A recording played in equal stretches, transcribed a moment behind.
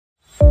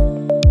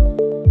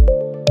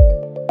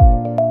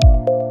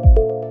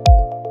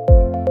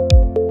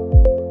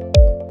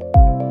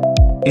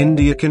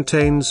India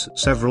contains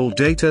several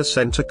data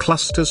center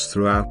clusters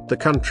throughout the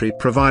country,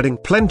 providing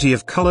plenty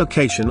of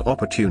colocation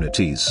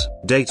opportunities.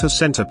 Data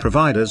center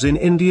providers in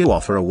India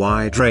offer a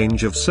wide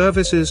range of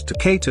services to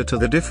cater to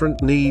the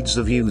different needs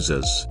of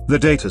users. The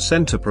data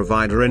center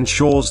provider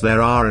ensures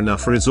there are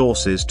enough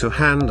resources to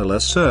handle a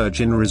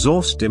surge in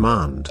resource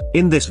demand.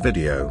 In this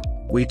video,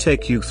 we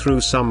take you through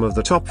some of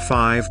the top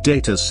 5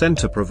 data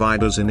center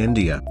providers in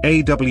India.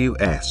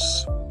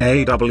 AWS,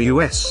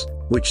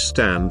 which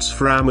stands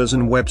for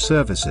Amazon Web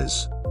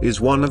Services, is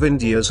one of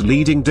India's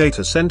leading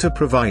data center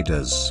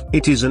providers.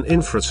 It is an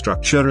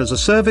infrastructure as a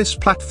service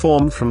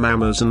platform from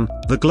Amazon,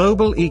 the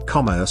global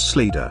e-commerce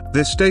leader.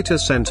 This data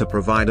center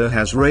provider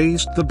has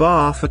raised the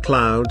bar for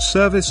cloud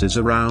services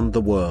around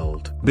the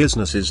world.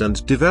 Businesses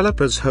and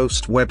developers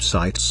host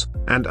websites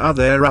and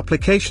other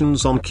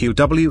applications on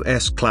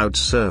AWS cloud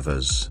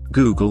servers.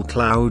 Google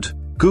Cloud.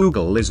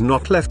 Google is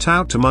not left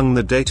out among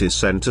the data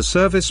center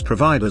service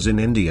providers in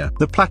India.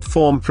 The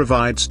platform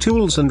provides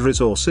tools and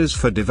resources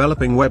for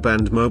developing web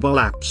and mobile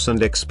apps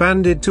and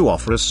expanded to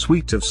offer a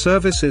suite of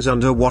services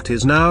under what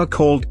is now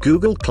called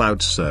Google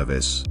Cloud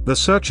Service. The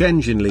search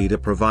engine leader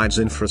provides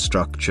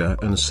infrastructure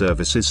and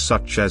services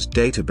such as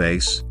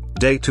database,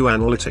 data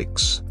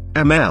analytics,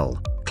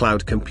 ML,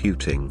 cloud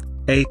computing,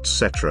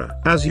 etc.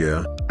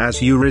 Azure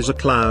is a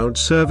cloud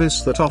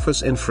service that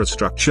offers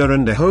infrastructure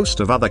and a host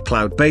of other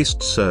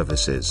cloud-based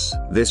services.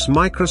 This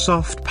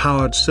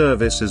Microsoft-powered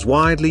service is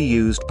widely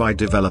used by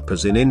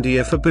developers in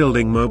India for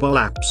building mobile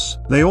apps.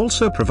 They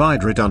also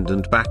provide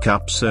redundant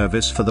backup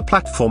service for the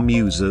platform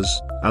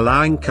users,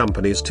 allowing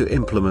companies to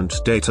implement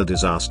data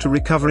disaster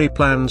recovery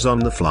plans on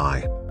the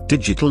fly.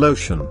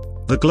 DigitalOcean,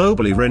 the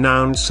globally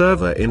renowned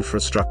server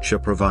infrastructure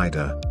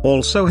provider,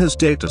 also has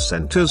data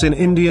centers in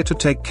India to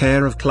take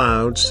care of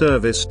cloud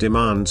service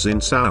demands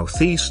in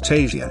Southeast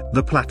Asia.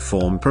 The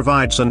platform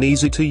provides an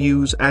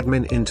easy-to-use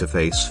admin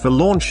interface for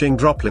launching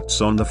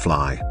droplets on the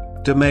fly.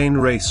 Domain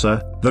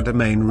Racer. The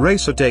Domain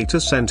Racer data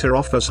center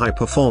offers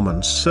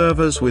high-performance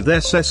servers with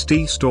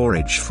SSD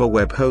storage for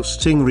web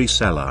hosting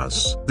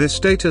resellers. This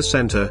data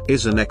center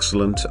is an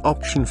excellent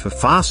option for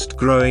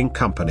fast-growing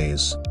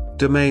companies.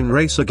 Domain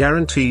Racer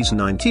guarantees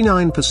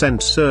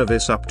 99%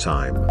 service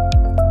uptime.